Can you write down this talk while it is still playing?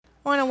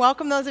I want to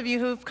welcome those of you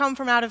who've come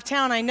from out of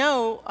town. I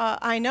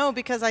know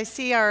because I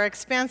see our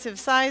expansive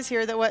size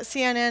here that what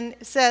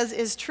CNN says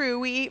is true.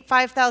 We eat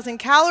 5,000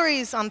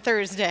 calories on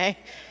Thursday.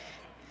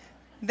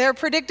 Their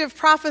predictive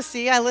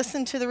prophecy, I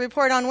listened to the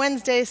report on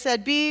Wednesday,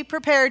 said be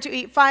prepared to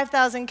eat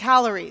 5,000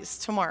 calories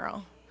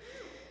tomorrow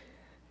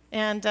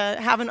and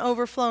have an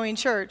overflowing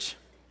church.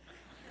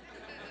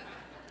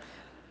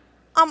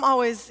 I'm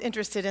always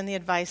interested in the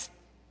advice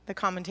the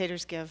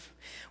commentators give.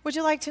 Would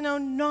you like to know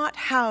not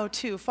how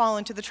to fall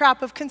into the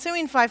trap of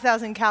consuming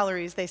 5,000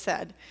 calories, they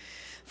said.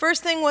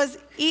 First thing was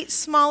eat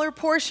smaller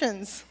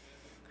portions.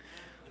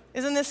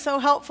 Isn't this so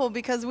helpful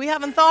because we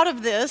haven't thought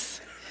of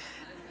this?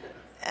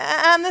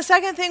 And the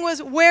second thing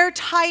was wear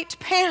tight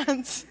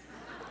pants.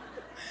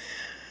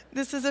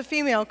 This is a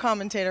female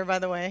commentator, by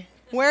the way.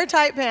 Wear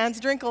tight pants,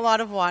 drink a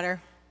lot of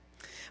water.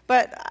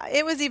 But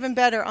it was even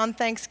better on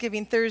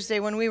Thanksgiving Thursday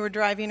when we were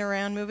driving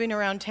around, moving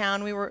around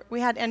town.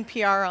 We had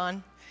NPR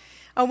on.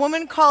 A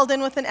woman called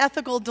in with an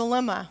ethical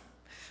dilemma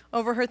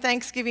over her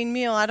Thanksgiving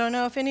meal. I don't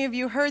know if any of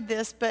you heard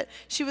this, but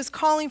she was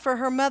calling for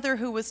her mother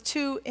who was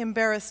too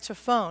embarrassed to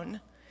phone.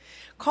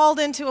 Called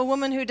into a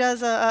woman who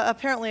does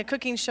apparently a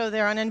cooking show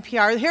there on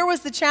NPR. Here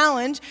was the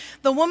challenge.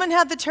 The woman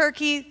had the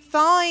turkey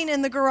thawing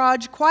in the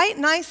garage quite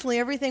nicely.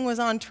 Everything was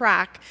on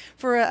track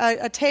for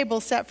a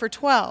table set for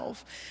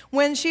 12.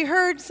 When she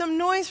heard some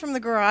noise from the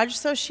garage,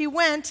 so she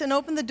went and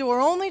opened the door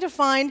only to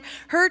find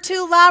her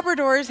two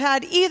Labradors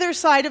had either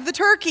side of the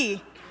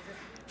turkey,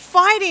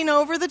 fighting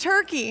over the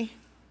turkey.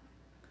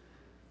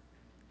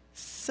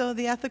 So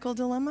the ethical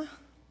dilemma?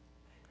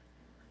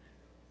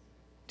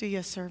 Do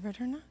you serve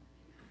it or not?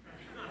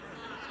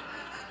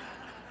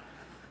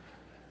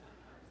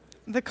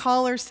 The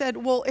caller said,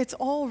 well, it's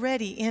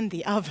already in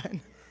the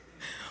oven.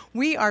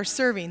 We are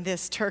serving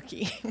this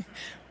turkey.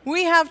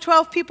 We have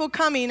 12 people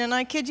coming, and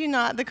I kid you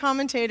not, the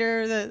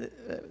commentator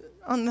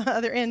on the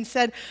other end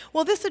said,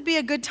 well, this would be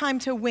a good time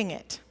to wing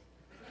it.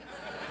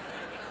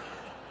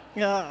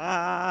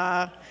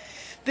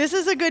 This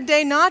is a good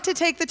day not to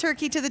take the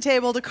turkey to the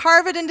table, to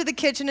carve it into the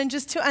kitchen, and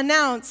just to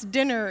announce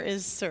dinner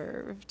is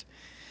served.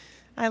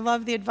 I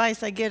love the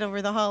advice I get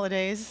over the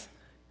holidays.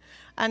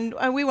 And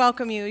we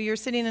welcome you. You're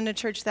sitting in a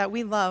church that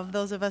we love,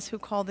 those of us who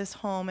call this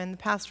home, and the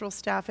pastoral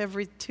staff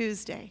every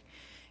Tuesday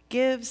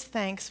gives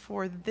thanks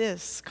for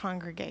this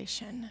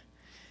congregation.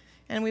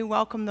 And we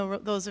welcome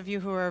those of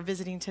you who are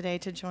visiting today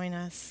to join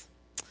us.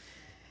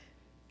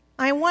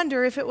 I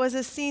wonder if it was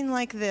a scene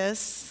like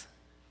this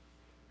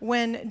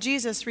when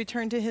Jesus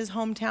returned to his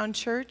hometown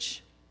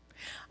church.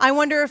 I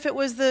wonder if it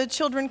was the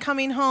children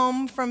coming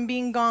home from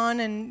being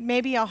gone and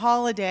maybe a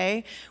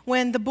holiday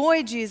when the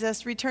boy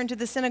Jesus returned to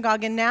the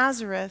synagogue in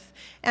Nazareth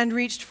and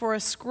reached for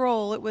a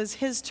scroll. It was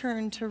his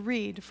turn to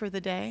read for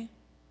the day.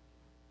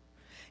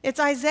 It's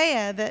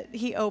Isaiah that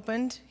he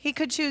opened. He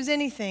could choose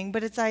anything,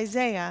 but it's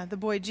Isaiah, the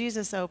boy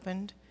Jesus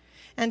opened.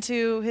 And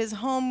to his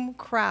home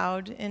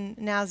crowd in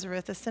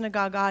Nazareth, a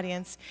synagogue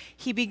audience,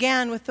 he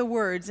began with the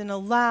words in a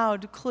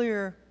loud,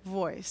 clear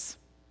voice.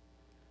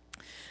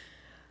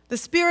 The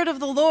Spirit of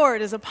the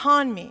Lord is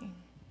upon me,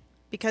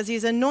 because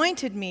he's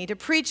anointed me to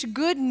preach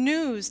good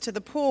news to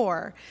the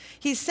poor.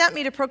 He's sent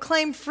me to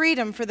proclaim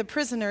freedom for the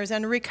prisoners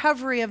and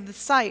recovery of the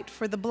sight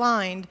for the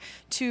blind,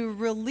 to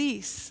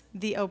release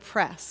the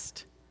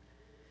oppressed,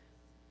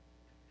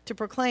 to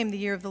proclaim the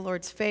year of the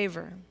Lord's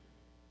favor.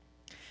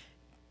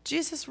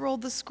 Jesus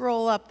rolled the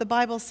scroll up. The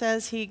Bible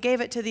says he gave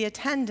it to the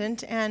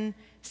attendant and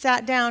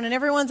sat down, and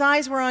everyone's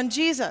eyes were on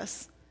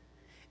Jesus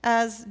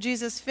as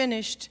Jesus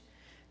finished.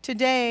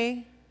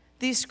 Today,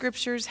 these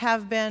scriptures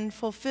have been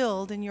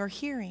fulfilled in your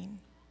hearing,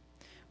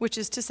 which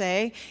is to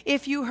say,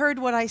 if you heard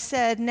what I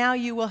said, now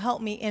you will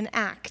help me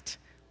enact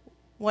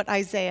what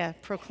Isaiah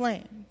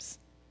proclaims.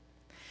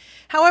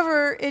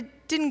 However,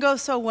 it didn't go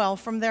so well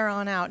from there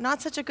on out.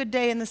 Not such a good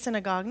day in the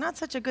synagogue, not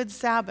such a good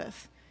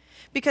Sabbath,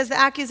 because the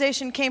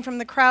accusation came from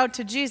the crowd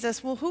to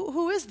Jesus. Well,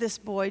 who is this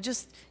boy?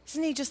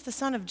 Isn't he just the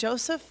son of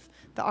Joseph,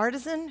 the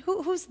artisan?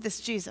 Who's this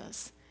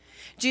Jesus?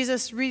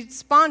 Jesus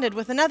responded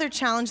with another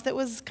challenge that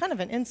was kind of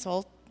an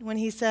insult when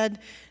he said,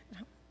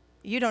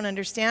 you don't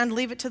understand.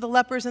 Leave it to the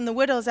lepers and the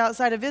widows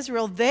outside of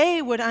Israel.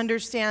 They would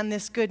understand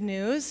this good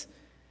news.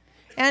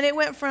 And it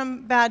went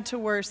from bad to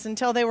worse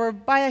until they were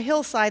by a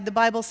hillside, the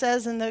Bible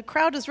says, and the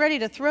crowd was ready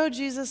to throw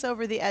Jesus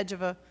over the edge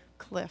of a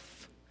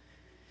cliff.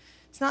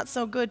 It's not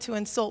so good to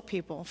insult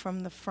people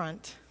from the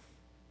front.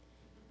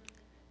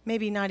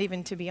 Maybe not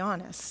even to be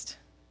honest.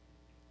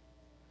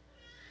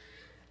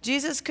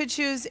 Jesus could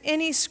choose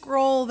any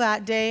scroll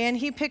that day, and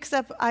he picks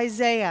up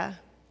Isaiah.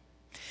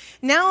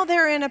 Now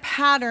they're in a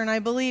pattern, I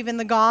believe, in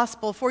the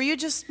gospel. For you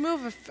just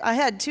move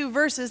ahead 2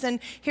 verses, and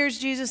here's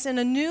Jesus in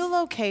a new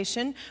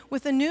location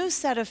with a new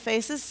set of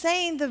faces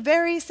saying the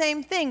very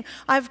same thing.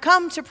 I've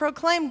come to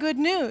proclaim good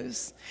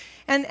news.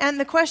 And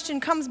the question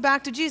comes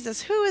back to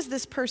Jesus. Who is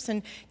this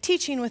person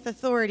teaching with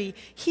authority,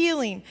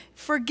 healing,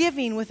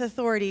 forgiving with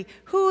authority?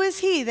 Who is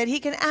he that he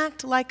can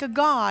act like a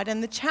God?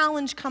 And the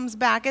challenge comes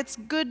back. It's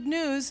good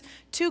news,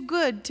 too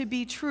good to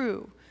be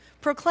true.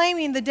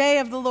 proclaiming the day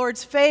of the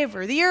Lord's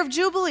favor, the year of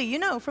Jubilee, you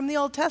know, from the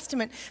Old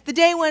Testament, the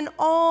day when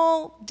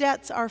all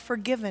debts are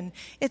forgiven.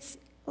 It's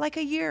like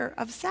a year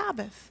of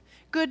Sabbath.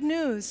 Good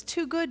news,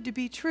 too good to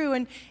be true.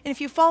 And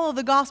if you follow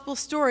the gospel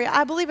story,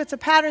 I believe it's a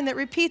pattern that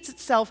repeats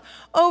itself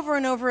over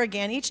and over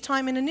again, each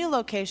time in a new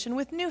location,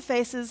 with new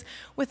faces,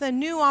 with a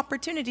new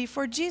opportunity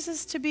for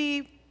Jesus to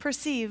be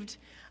perceived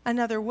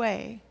another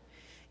way.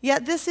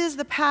 Yet this is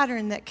the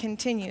pattern that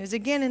continues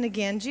again and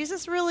again.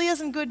 Jesus really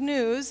isn't good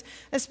news,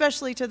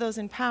 especially to those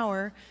in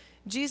power.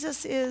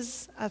 Jesus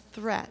is a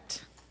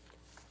threat.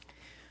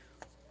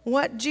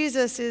 What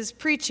Jesus is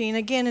preaching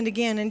again and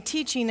again and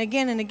teaching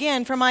again and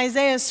again from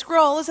Isaiah's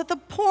scroll is that the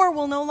poor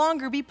will no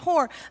longer be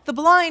poor. The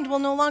blind will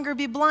no longer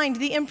be blind.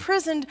 The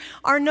imprisoned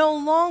are no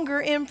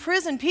longer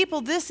imprisoned. People,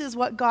 this is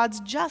what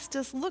God's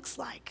justice looks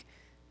like.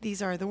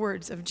 These are the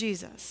words of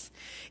Jesus.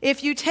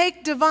 If you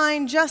take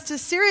divine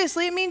justice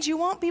seriously, it means you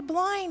won't be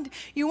blind.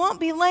 You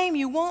won't be lame.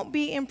 You won't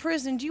be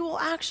imprisoned. You will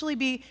actually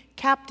be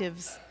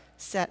captives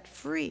set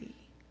free.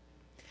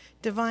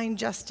 Divine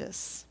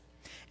justice.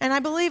 And I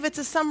believe it's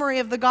a summary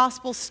of the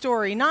gospel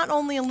story, not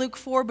only in Luke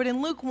 4, but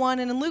in Luke 1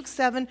 and in Luke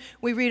 7,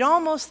 we read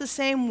almost the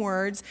same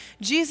words,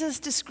 Jesus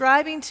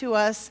describing to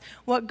us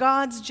what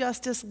God's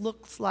justice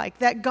looks like,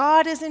 that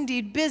God is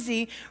indeed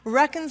busy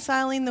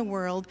reconciling the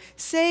world,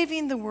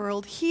 saving the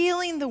world,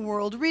 healing the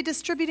world,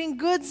 redistributing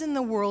goods in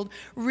the world,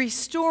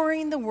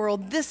 restoring the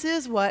world. This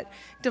is what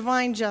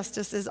divine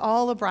justice is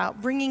all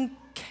about, bringing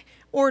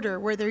order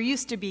where there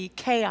used to be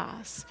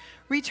chaos,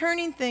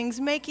 returning things,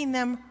 making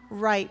them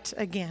right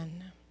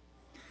again.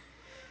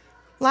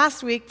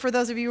 Last week, for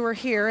those of you who were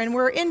here, and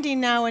we're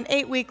ending now an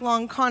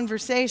 8-week-long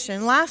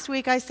conversation, last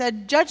week I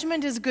said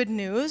judgment is good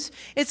news.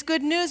 It's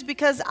good news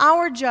because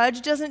our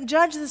judge doesn't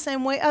judge the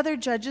same way other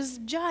judges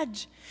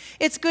judge.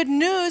 It's good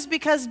news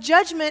because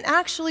judgment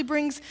actually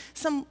brings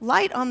some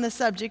light on the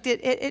subject.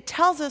 It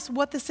tells us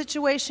what the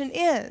situation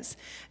is.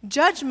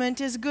 Judgment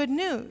is good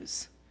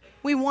news.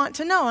 We want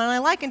to know, and I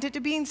likened it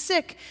to being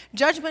sick.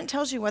 Judgment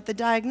tells you what the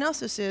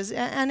diagnosis is,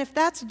 and if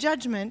that's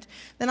judgment,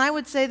 then I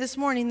would say this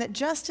morning that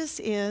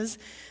justice is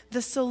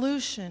the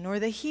solution or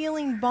the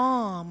healing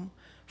balm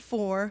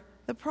for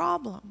the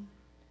problem.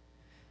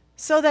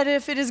 So that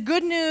if it is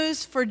good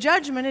news for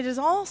judgment, it is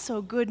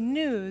also good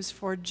news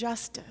for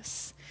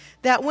justice.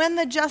 That when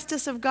the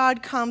justice of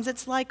God comes,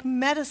 it's like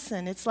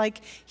medicine, it's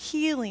like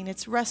healing,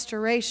 it's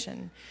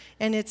restoration,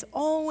 and it's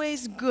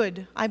always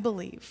good, I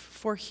believe,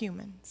 for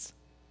humans.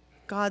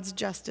 God's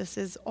justice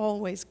is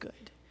always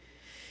good.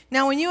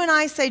 Now, when you and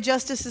I say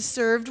justice is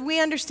served, we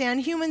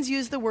understand humans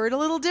use the word a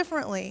little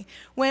differently.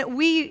 When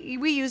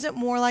we use it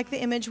more like the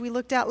image we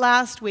looked at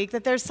last week,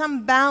 that there's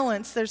some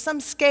balance, there's some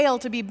scale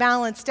to be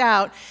balanced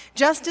out.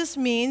 Justice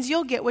means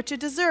you'll get what you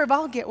deserve,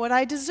 I'll get what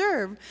I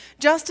deserve.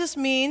 Justice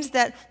means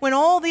that when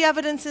all the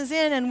evidence is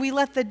in and we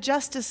let the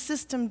justice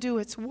system do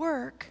its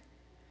work,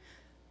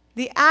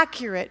 the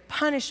accurate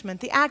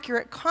punishment, the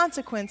accurate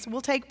consequence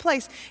will take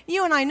place.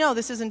 You and I know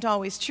this isn't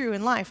always true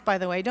in life, by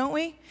the way, don't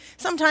we?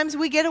 Sometimes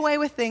we get away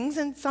with things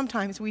and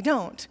sometimes we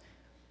don't.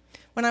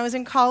 When I was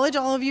in college,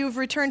 all of you who've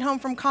returned home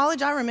from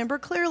college, I remember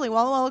clearly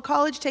while at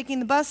college taking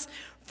the bus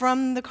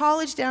from the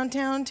college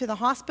downtown to the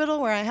hospital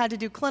where I had to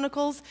do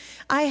clinicals.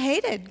 I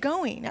hated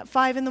going at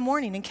 5 in the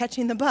morning and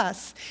catching the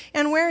bus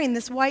and wearing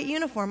this white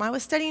uniform. I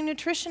was studying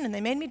nutrition and they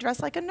made me dress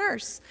like a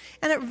nurse.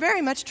 And it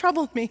very much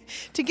troubled me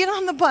to get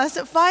on the bus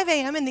at 5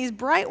 a.m. in these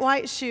bright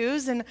white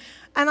shoes and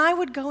I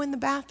would go in the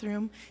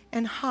bathroom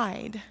and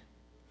hide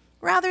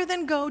rather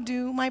than go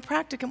do my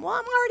practicum. Well,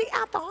 I'm already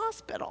at the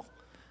hospital.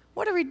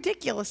 What a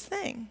ridiculous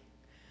thing.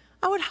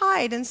 I would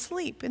hide and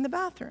sleep in the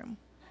bathroom.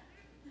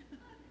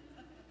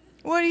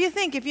 What do you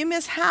think? If you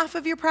miss half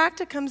of your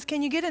practicums,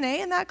 can you get an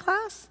A in that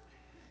class?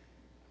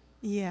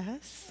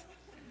 Yes.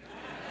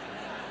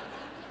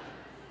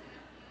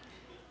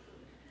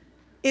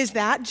 Is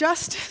that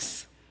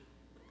justice?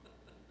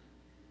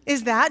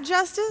 Is that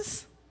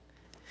justice?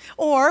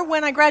 Or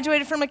when I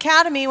graduated from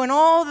academy, when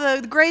all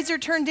the grades are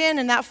turned in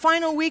and that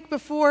final week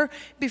before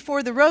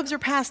the robes are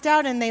passed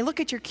out and they look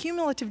at your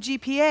cumulative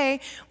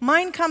GPA,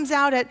 mine comes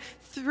out at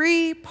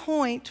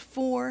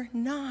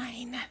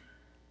 3.49.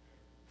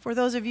 For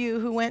those of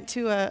you who went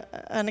to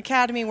an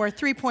academy where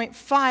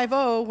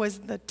 3.50 was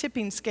the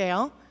tipping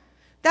scale,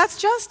 that's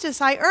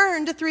justice. I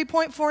earned a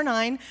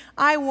 3.49.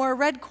 I wore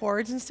red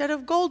cords instead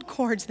of gold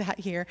cords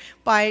that year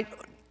by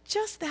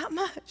just that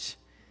much.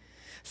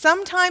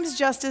 Sometimes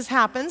justice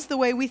happens the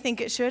way we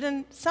think it should,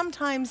 and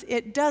sometimes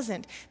it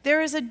doesn't.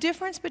 There is a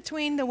difference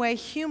between the way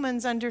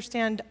humans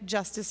understand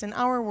justice in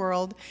our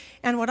world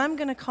and what I'm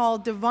going to call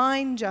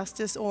divine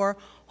justice or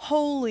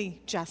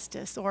holy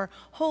justice or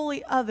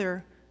holy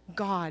other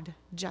God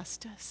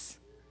justice.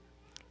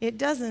 it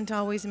doesn't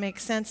always make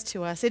sense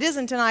to us. It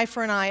isn't an eye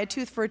for an eye, a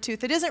tooth for a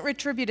tooth. It isn't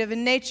retributive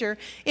in nature.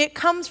 It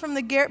comes from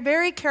the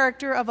very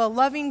character of a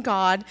loving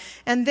God,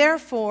 and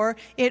therefore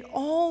it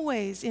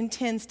always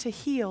intends to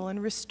heal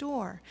and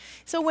restore.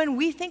 So when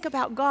we think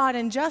about God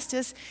and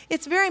justice,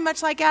 it's very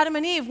much like Adam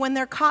and Eve when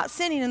they're caught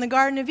sinning in the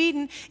Garden of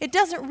Eden. It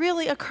doesn't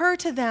really occur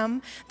to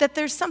them that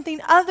there's something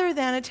other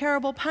than a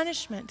terrible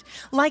punishment.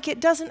 Like it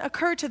doesn't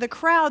occur to the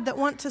crowd that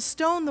want to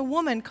stone the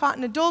woman caught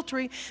in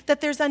adultery that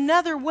there's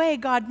another way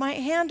God might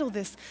handle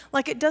this.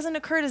 Like it doesn't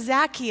occur to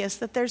Zacchaeus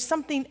that there's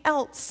something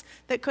else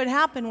that could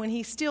happen when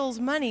he steals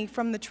money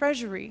from the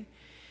treasury.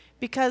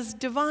 Because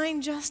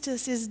divine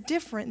justice is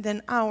different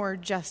than our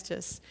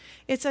justice.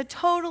 It's a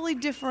totally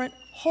different,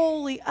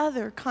 wholly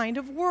other kind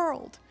of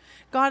world.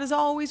 God is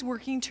always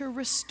working to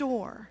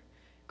restore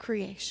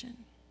creation.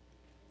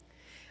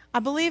 I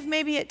believe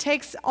maybe it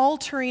takes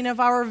altering of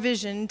our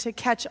vision to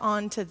catch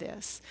on to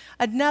this.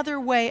 Another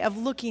way of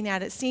looking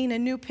at it, seeing a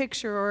new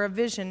picture or a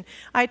vision.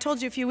 I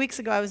told you a few weeks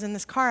ago I was in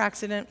this car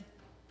accident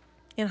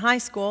in high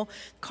school.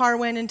 The car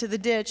went into the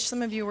ditch.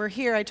 Some of you were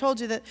here. I told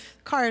you that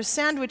the car is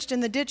sandwiched in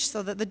the ditch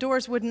so that the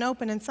doors wouldn't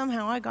open, and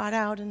somehow I got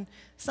out and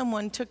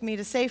someone took me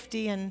to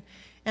safety, and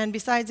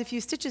besides a few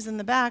stitches in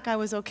the back, I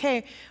was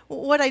okay.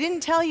 What I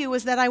didn't tell you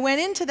was that I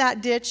went into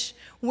that ditch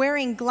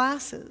wearing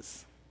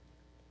glasses.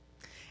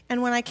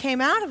 And when I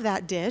came out of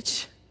that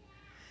ditch,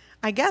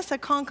 I guess a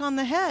conk on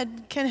the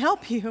head can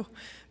help you,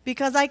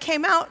 because I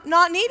came out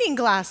not needing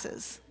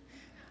glasses.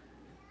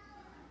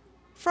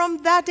 From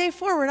that day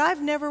forward,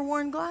 I've never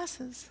worn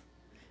glasses.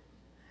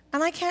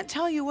 And I can't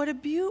tell you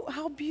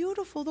how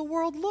beautiful the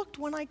world looked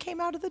when I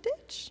came out of the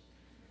ditch.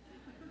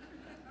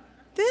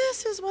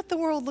 This is what the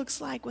world looks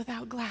like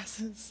without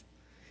glasses.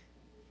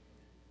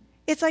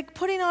 It's like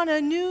putting on a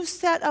new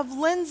set of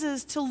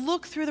lenses to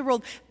look through the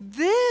world.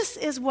 This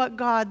is what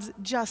God's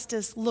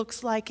justice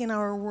looks like in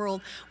our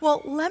world.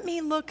 Well, let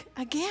me look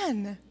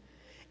again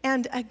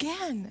and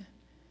again.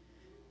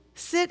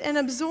 Sit and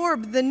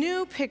absorb the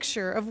new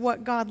picture of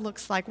what God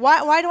looks like.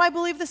 Why do I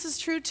believe this is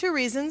true? 2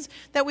 reasons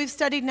that we've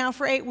studied now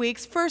for 8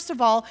 weeks. First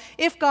of all,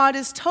 if God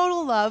is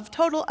total love,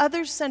 total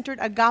other-centered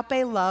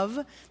agape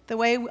love, the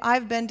way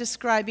I've been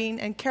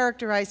describing and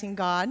characterizing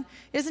God,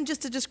 it isn't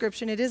just a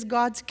description, it is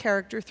God's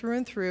character through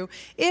and through.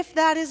 If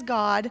that is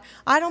God,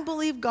 I don't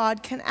believe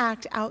God can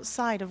act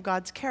outside of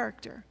God's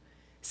character.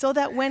 So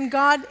that when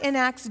God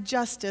enacts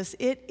justice,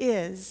 it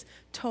is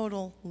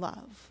total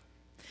love.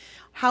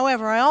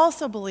 However, I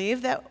also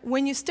believe that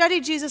when you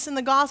study Jesus in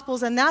the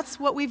Gospels, and that's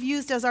what we've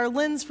used as our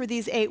lens for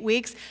these 8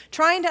 weeks,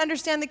 trying to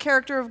understand the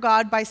character of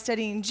God by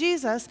studying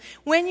Jesus,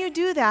 when you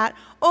do that,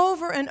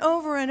 over and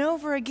over and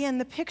over again,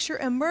 the picture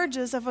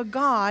emerges of a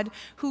God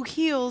who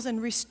heals and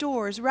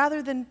restores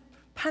rather than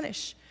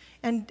punish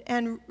and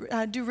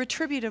do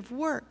retributive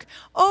work.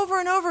 Over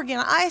and over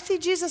again, I see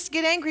Jesus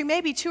get angry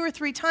maybe 2 or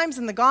 3 times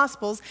in the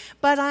Gospels,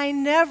 but I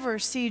never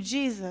see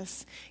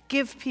Jesus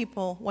give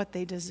people what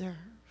they deserve.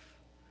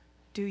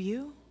 Do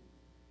you?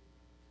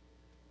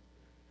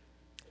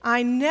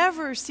 I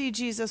never see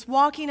Jesus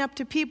walking up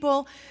to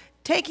people,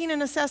 taking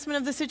an assessment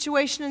of the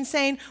situation and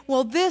saying,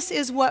 well, this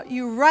is what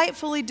you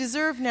rightfully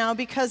deserve now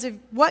because of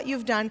what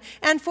you've done.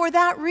 And for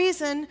that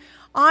reason,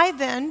 I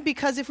then,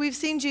 because if we've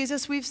seen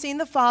Jesus, we've seen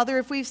the Father.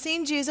 If we've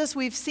seen Jesus,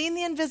 we've seen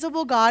the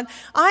invisible God.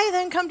 I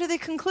then come to the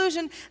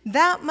conclusion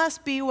that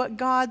must be what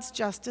God's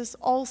justice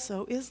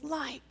also is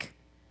like.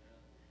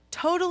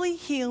 Totally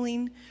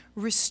healing,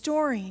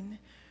 restoring,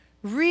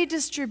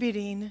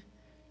 redistributing,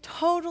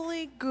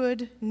 totally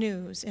good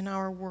news in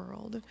our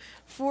world.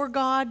 For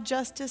God,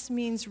 justice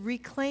means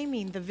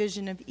reclaiming the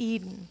vision of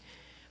Eden,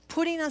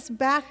 putting us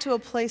back to a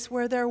place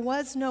where there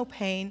was no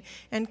pain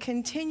and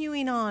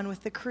continuing on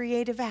with the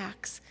creative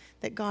acts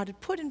that God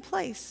had put in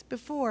place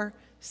before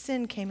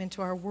sin came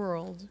into our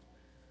world.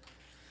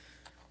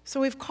 So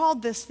we've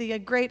called this the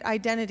great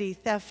identity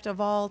theft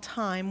of all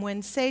time,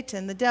 when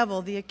Satan, the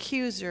devil, the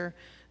accuser,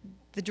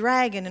 the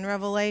dragon in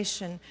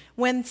Revelation,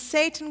 when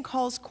Satan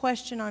calls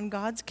question on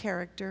God's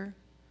character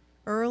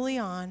early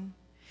on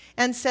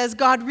and says,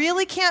 God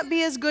really can't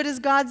be as good as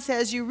God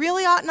says. You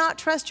really ought not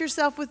trust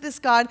yourself with this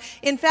God.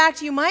 In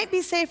fact, you might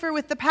be safer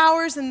with the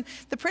powers and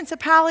the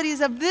principalities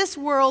of this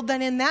world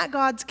than in that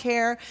God's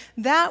care.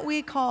 That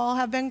we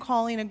have been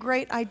calling a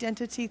great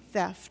identity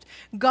theft.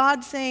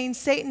 Satan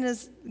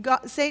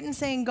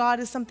saying God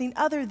is something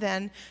other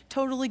than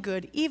totally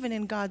good, even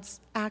in God's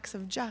acts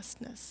of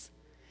justness.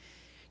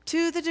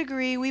 To the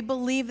degree we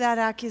believe that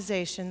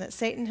accusation that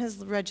Satan has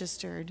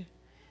registered,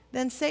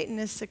 then Satan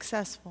is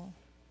successful.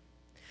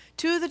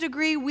 To the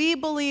degree we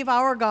believe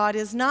our God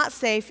is not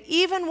safe,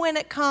 even when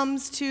it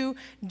comes to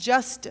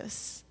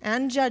justice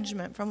and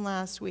judgment from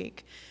last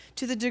week,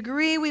 to the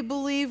degree we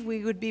believe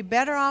we would be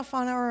better off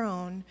on our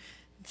own,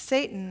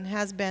 Satan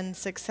has been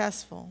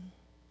successful.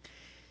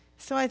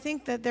 So I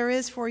think that there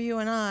is for you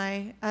and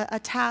I a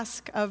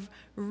task of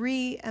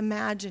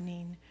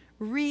reimagining,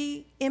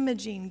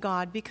 re-imaging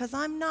God, because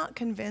I'm not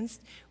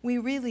convinced we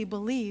really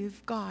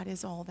believe God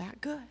is all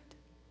that good.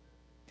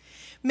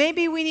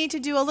 Maybe we need to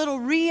do a little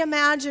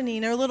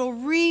reimagining or a little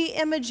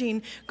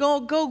re-imaging.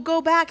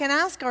 Go back and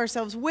ask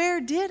ourselves,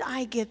 where did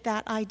I get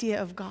that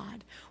idea of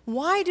God?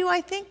 Why do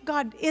I think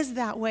God is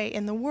that way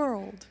in the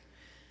world?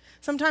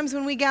 Sometimes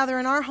when we gather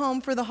in our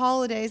home for the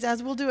holidays,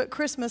 as we'll do at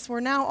Christmas,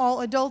 we're now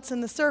all adults in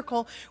the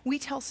circle, we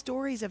tell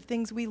stories of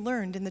things we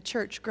learned in the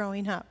church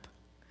growing up.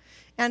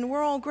 And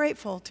we're all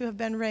grateful to have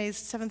been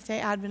raised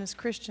Seventh-day Adventist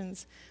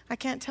Christians. I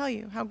can't tell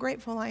you how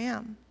grateful I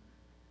am.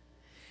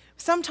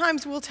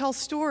 Sometimes we'll tell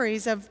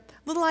stories of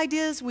little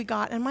ideas we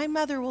got, and my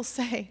mother will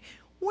say,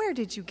 "Where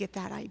did you get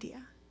that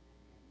idea?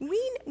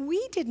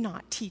 We did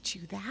not teach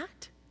you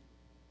that."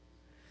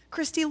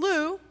 Christy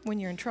Lou,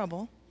 when you're in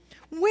trouble,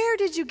 where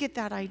did you get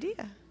that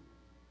idea?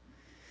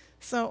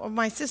 So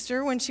my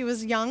sister, when she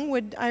was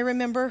young, I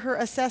remember her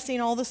assessing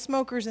all the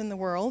smokers in the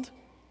world.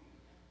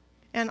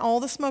 And all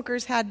the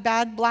smokers had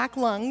bad black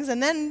lungs.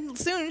 And then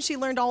soon she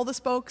learned all the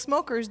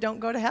smokers don't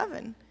go to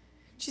heaven.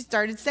 She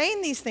started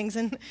saying these things.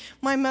 And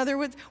my mother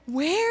would,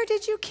 "Where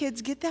did you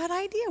kids get that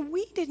idea?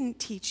 We didn't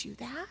teach you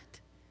that."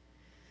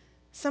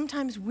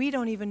 Sometimes we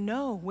don't even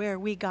know where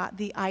we got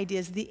the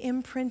ideas, the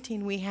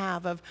imprinting we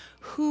have of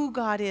who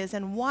God is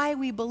and why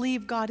we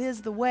believe God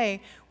is the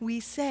way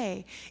we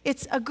say.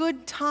 It's a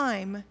good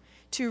time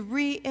to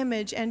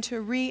re-image and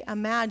to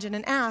reimagine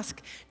and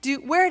ask,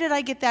 where did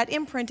I get that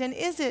imprint, and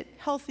is it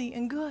healthy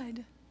and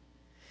good?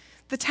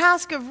 The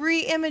task of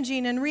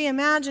re-imaging and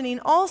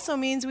reimagining also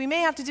means we may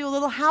have to do a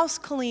little house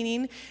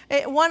cleaning.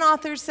 One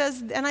author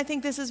says, and I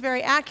think this is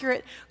very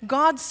accurate,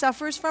 God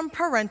suffers from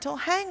parental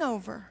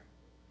hangover.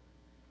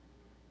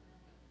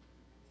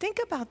 Think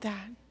about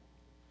that.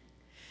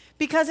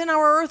 Because in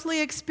our earthly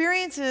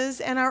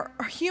experiences and our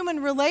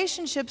human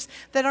relationships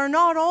that are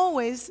not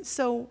always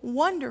so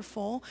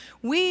wonderful,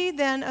 we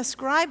then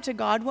ascribe to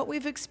God what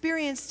we've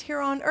experienced here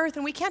on earth.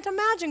 And we can't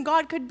imagine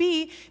God could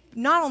be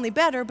not only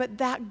better, but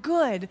that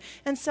good.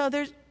 And so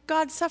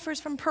God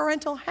suffers from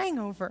parental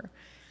hangover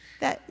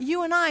that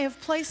you and I have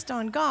placed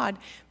on God.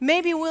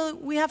 Maybe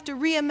we have to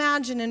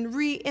reimagine and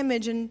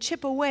re-image and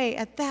chip away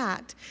at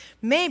that.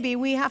 Maybe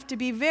we have to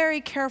be very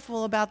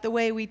careful about the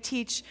way we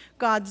teach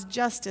God's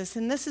justice.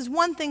 And this is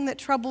one thing that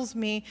troubles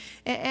me,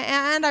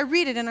 and I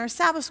read it in our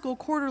Sabbath school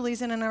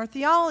quarterlies and in our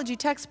theology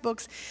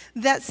textbooks,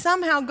 that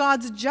somehow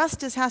God's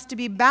justice has to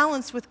be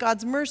balanced with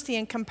God's mercy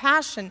and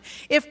compassion.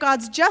 If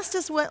God's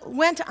justice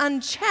went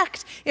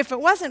unchecked, if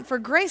it wasn't for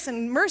grace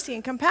and mercy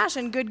and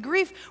compassion, good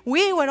grief,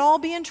 we would all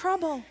be in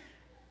trouble.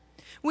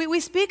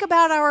 We speak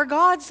about our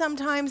God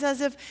sometimes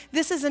as if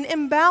this is an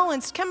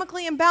imbalanced,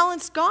 chemically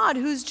imbalanced God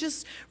who's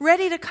just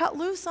ready to cut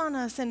loose on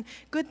us. And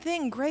good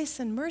thing, grace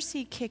and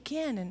mercy kick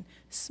in and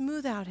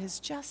smooth out his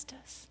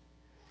justice.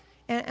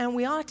 And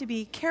we ought to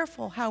be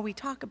careful how we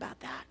talk about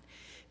that.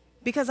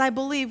 Because I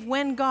believe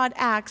when God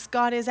acts,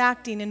 God is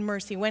acting in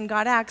mercy. When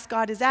God acts,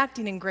 God is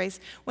acting in grace.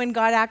 When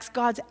God acts,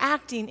 God's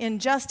acting in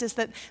justice.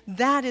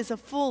 That is a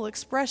full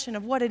expression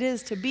of what it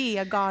is to be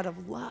a God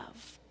of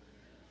love.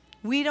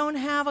 We don't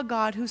have a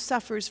God who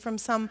suffers from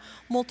some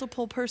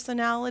multiple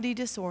personality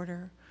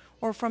disorder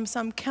or from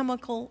some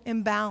chemical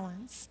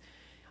imbalance.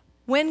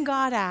 When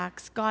God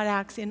acts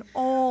in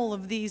all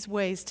of these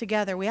ways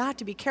together. We ought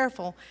to be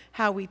careful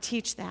how we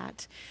teach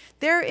that.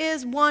 There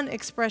is one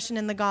expression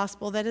in the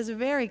gospel that is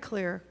very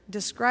clear,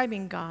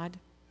 describing God,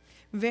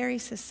 very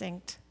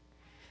succinct.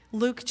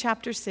 Luke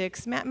chapter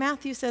 6.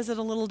 Matthew says it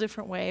a little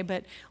different way,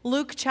 but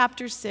Luke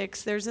chapter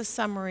 6, there's a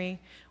summary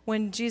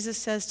when Jesus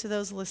says to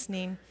those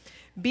listening,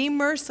 "Be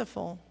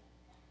merciful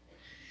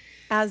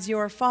as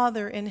your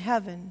Father in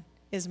heaven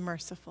is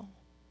merciful."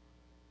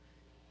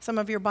 Some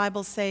of your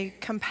Bibles say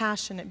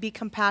compassionate. Be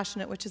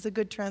compassionate, which is a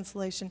good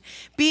translation.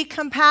 Be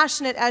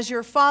compassionate as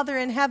your Father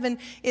in heaven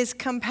is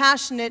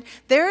compassionate.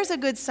 There's a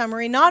good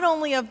summary, not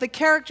only of the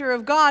character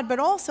of God, but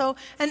also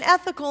an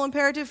ethical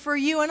imperative for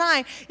you and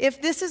I. If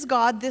this is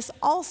God, this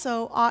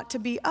also ought to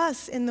be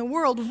us in the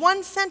world.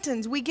 One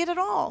sentence, we get it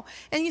all.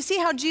 And you see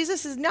how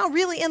Jesus is now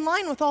really in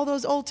line with all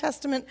those Old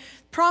Testament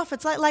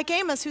prophets, like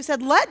Amos, who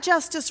said, let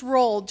justice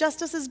roll.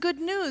 Justice is good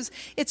news.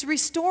 It's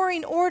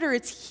restoring order.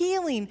 It's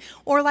healing.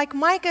 Or like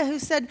Micah, who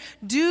said,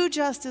 do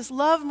justice,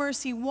 love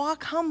mercy,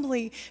 walk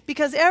humbly.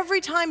 Because every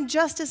time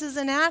justice is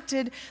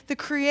enacted, the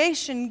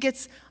creation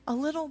gets a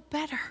little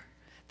better.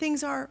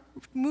 Things are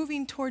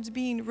moving towards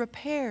being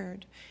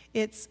repaired.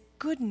 It's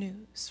good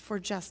news for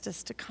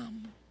justice to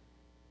come.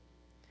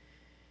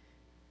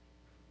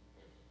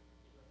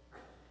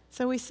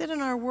 So we sit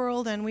in our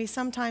world and we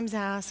sometimes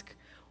ask,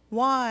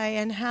 why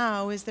and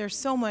how is there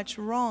so much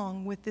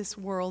wrong with this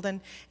world?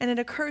 And it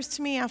occurs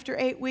to me after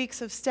 8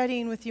 weeks of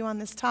studying with you on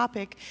this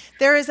topic,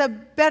 there is a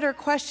better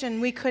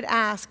question we could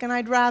ask, and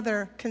I'd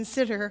rather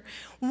consider,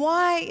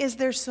 why is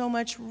there so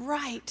much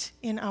right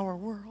in our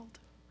world?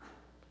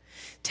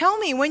 Tell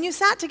me, when you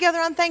sat together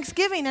on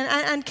Thanksgiving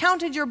and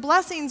counted your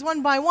blessings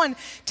one by one,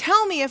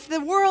 tell me if the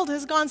world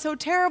has gone so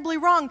terribly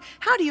wrong,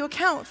 how do you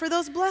account for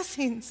those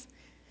blessings?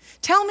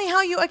 Tell me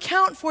how you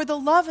account for the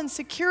love and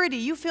security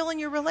you feel in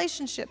your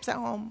relationships at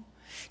home.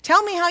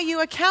 Tell me how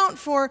you account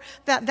for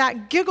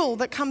that giggle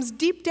that comes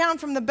deep down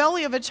from the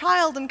belly of a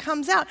child and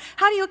comes out.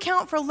 How do you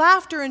account for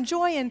laughter and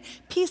joy and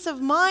peace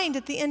of mind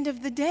at the end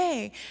of the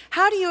day?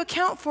 How do you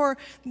account for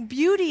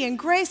beauty and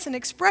grace and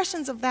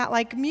expressions of that,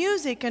 like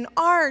music and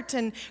art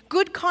and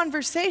good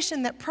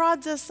conversation that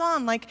prods us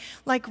on,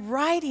 like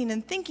writing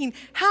and thinking?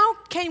 How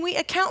can we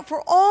account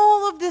for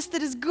all of this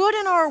that is good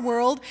in our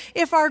world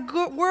if our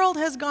world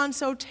has gone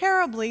so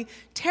terribly,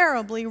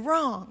 terribly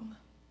wrong?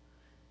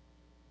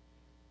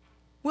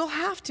 We'll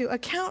have to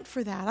account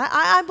for that.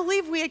 I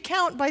believe we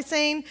account by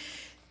saying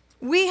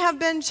we have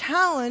been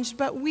challenged,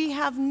 but we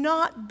have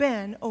not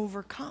been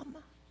overcome.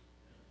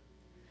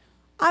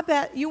 I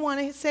bet you want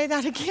to say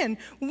that again.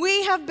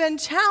 We have been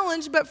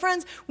challenged, but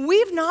friends,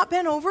 we've not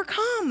been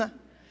overcome.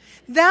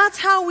 That's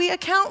how we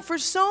account for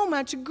so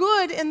much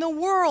good in the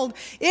world.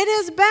 It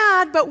is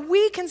bad, but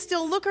we can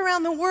still look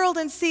around the world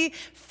and see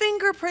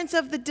fingerprints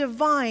of the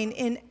divine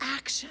in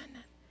action.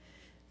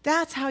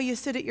 That's how you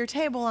sit at your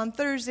table on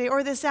Thursday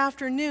or this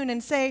afternoon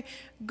and say,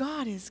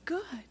 God is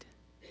good.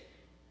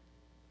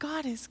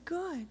 God is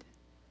good.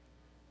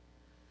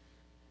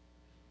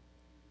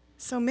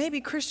 So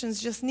maybe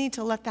Christians just need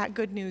to let that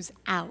good news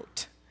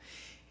out.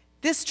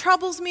 This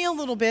troubles me a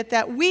little bit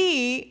that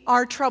we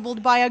are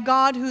troubled by a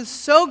God who's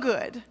so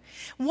good.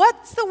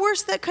 What's the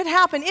worst that could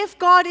happen if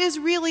God is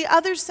really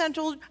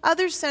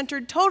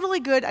other-centered, totally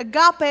good,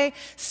 agape,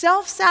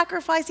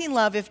 self-sacrificing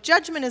love, if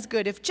judgment is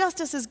good, if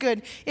justice is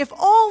good, if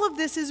all of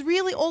this is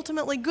really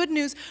ultimately good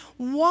news,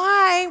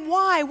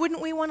 why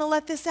wouldn't we want to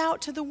let this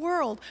out to the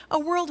world? A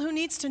world who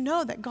needs to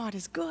know that God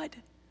is good.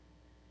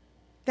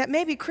 That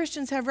maybe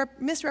Christians have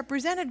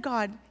misrepresented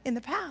God in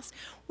the past.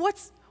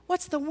 What's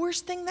the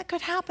worst thing that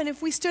could happen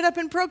if we stood up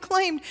and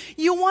proclaimed,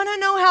 you want to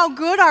know how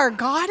good our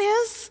God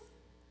is?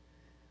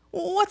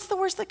 What's the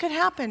worst that could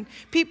happen?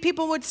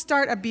 People would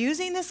start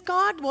abusing this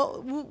God.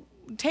 Well, we'll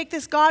take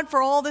this God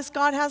for all this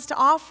God has to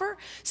offer.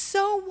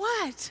 So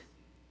what?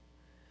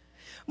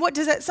 What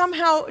does it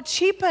somehow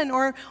cheapen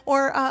or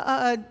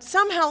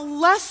somehow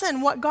lessen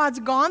what God's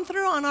gone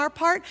through on our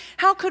part?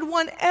 How could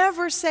one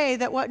ever say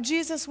that what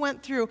Jesus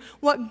went through,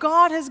 what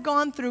God has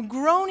gone through,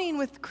 groaning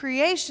with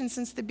creation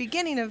since the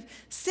beginning of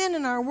sin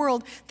in our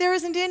world, there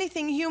isn't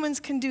anything humans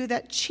can do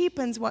that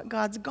cheapens what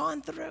God's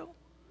gone through?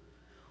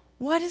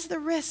 What is the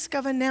risk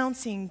of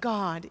announcing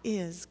God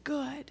is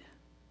good?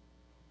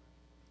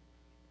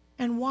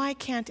 And why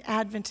can't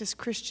Adventist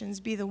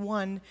Christians be the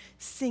one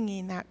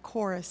singing that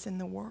chorus in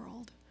the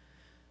world?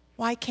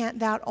 Why can't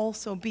that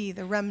also be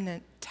the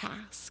remnant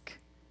task?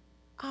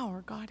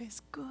 Our God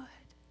is good.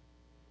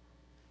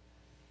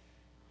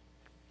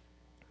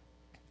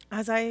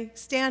 As I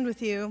stand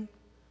with you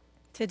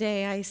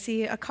today, I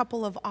see a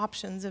couple of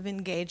options of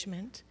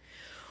engagement.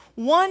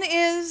 One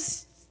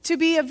is to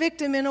be a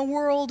victim in a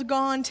world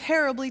gone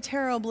terribly,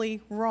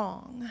 terribly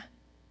wrong,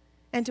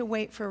 and to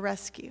wait for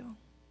rescue.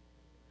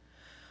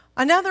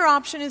 Another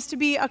option is to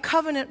be a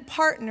covenant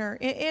partner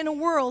in a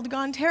world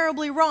gone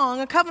terribly wrong,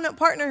 a covenant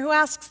partner who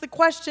asks the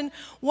question,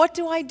 what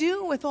do I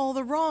do with all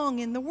the wrong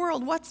in the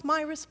world? What's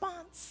my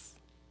response?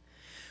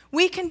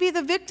 We can be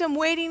the victim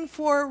waiting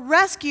for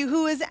rescue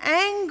who is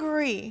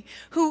angry,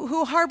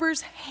 who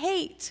harbors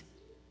hate.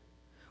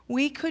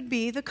 We could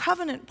be the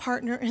covenant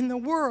partner in the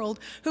world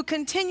who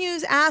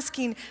continues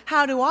asking,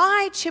 how do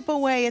I chip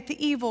away at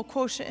the evil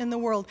quotient in the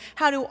world?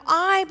 How do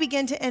I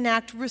begin to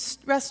enact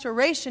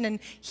restoration and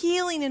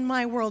healing in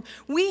my world?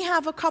 We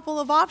have a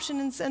couple of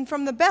options, and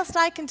from the best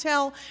I can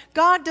tell,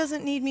 God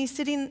doesn't need me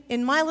sitting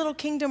in my little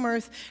kingdom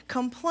earth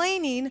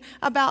complaining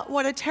about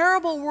what a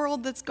terrible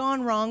world that's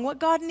gone wrong. What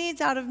God needs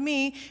out of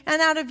me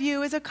and out of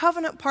you is a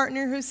covenant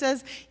partner who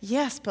says,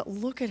 yes, but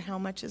look at how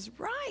much is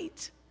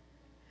right.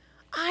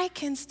 I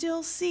can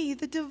still see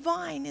the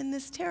divine in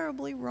this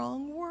terribly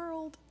wrong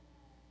world.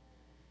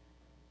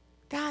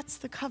 That's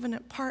the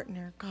covenant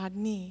partner God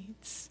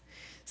needs.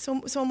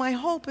 So my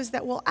hope is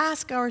that we'll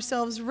ask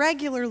ourselves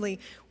regularly,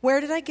 where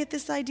did I get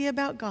this idea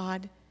about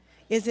God?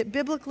 Is it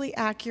biblically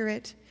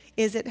accurate?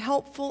 Is it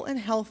helpful and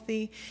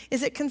healthy?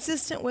 Is it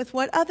consistent with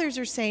what others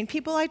are saying?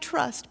 People I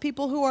trust,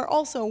 people who are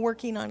also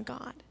working on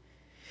God.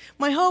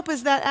 My hope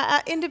is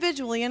that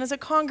individually and as a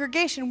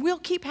congregation, we'll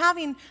keep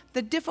having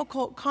the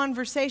difficult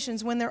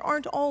conversations when there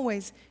aren't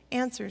always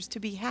answers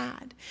to be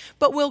had.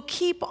 But we'll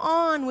keep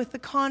on with the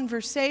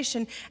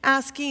conversation,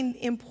 asking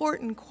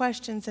important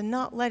questions and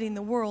not letting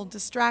the world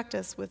distract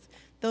us with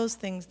those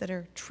things that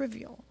are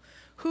trivial.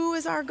 Who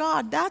is our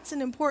God? That's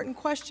an important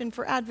question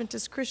for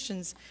Adventist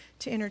Christians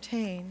to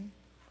entertain.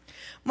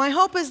 My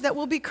hope is that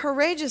we'll be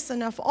courageous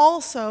enough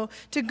also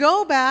to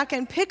go back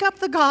and pick up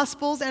the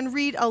Gospels and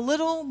read a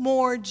little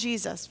more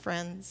Jesus,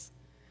 friends.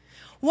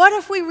 What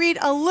if we read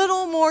a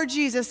little more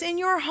Jesus in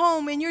your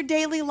home, in your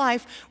daily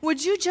life?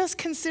 Would you just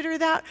consider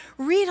that?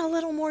 Read a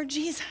little more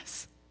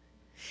Jesus.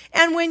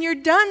 And when you're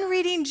done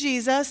reading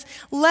Jesus,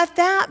 let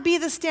that be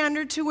the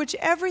standard to which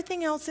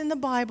everything else in the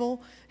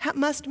Bible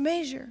must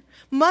measure,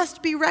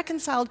 must be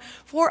reconciled.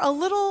 For a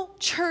little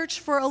church,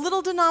 for a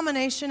little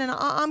denomination, and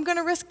I'm going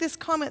to risk this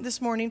comment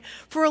this morning,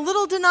 for a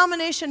little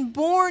denomination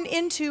born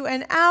into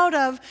and out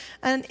of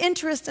an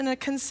interest and a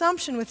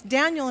consumption with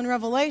Daniel and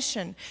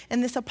Revelation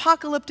and this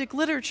apocalyptic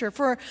literature,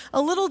 for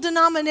a little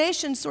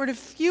denomination sort of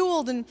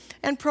fueled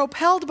and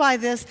propelled by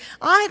this,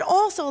 I'd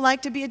also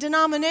like to be a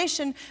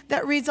denomination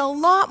that reads a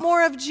lot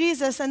more of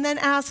Jesus and then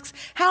asks,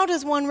 how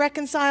does one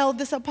reconcile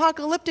this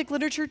apocalyptic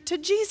literature to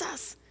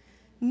Jesus?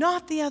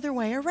 Not the other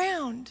way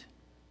around.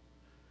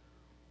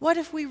 What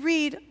if we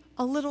read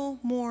a little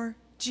more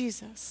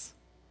Jesus?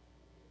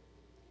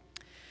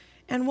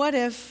 And what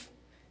if,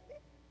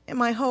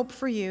 my hope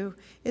for you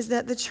is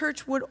that the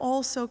church would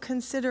also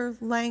consider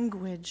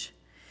language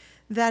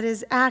that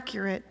is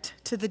accurate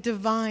to the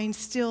divine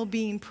still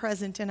being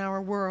present in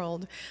our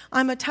world.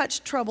 I'm a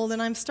touch troubled,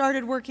 and I've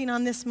started working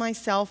on this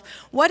myself.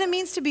 What it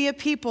means to be a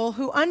people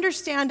who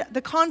understand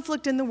the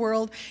conflict in the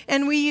world,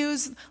 and we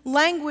use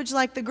language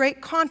like the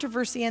great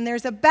controversy, and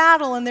there's a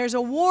battle, and there's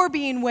a war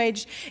being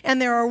waged, and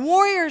there are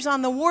warriors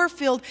on the war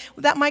field.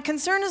 That my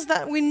concern is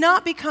that we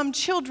not become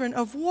children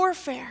of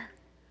warfare.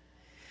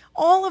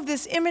 All of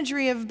this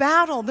imagery of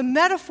battle, the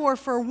metaphor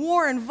for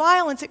war and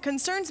violence, it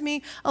concerns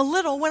me a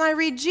little when I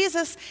read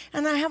Jesus,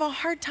 and I have a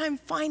hard time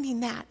finding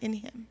that in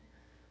him.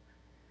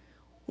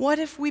 What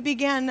if we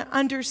began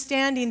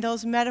understanding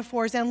those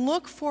metaphors and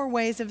look for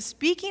ways of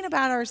speaking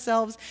about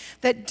ourselves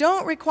that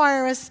don't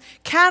require us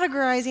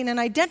categorizing and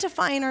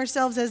identifying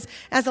ourselves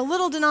as a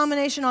little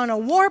denomination on a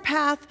war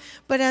path,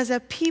 but as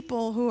a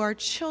people who are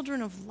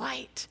children of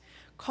light,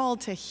 called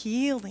to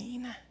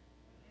healing?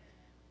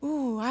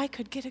 Ooh, I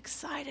could get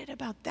excited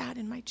about that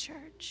in my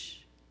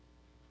church.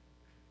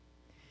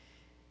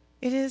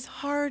 It is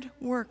hard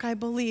work, I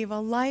believe, a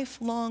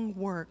lifelong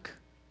work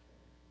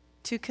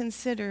to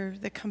consider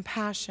the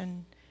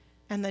compassion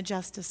and the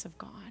justice of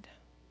God.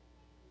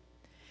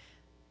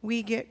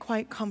 We get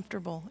quite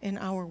comfortable in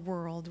our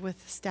world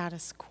with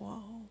status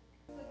quo.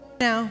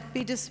 Now,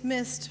 be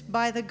dismissed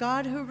by the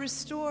God who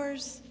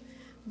restores,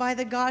 by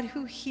the God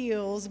who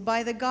heals,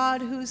 by the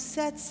God who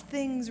sets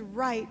things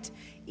right,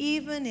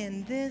 even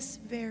in this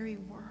very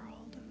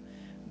world.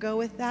 Go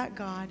with that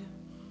God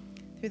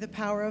through the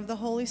power of the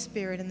Holy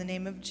Spirit in the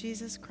name of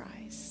Jesus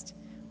Christ.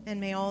 And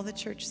may all the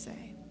church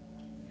say,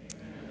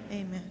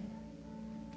 Amen.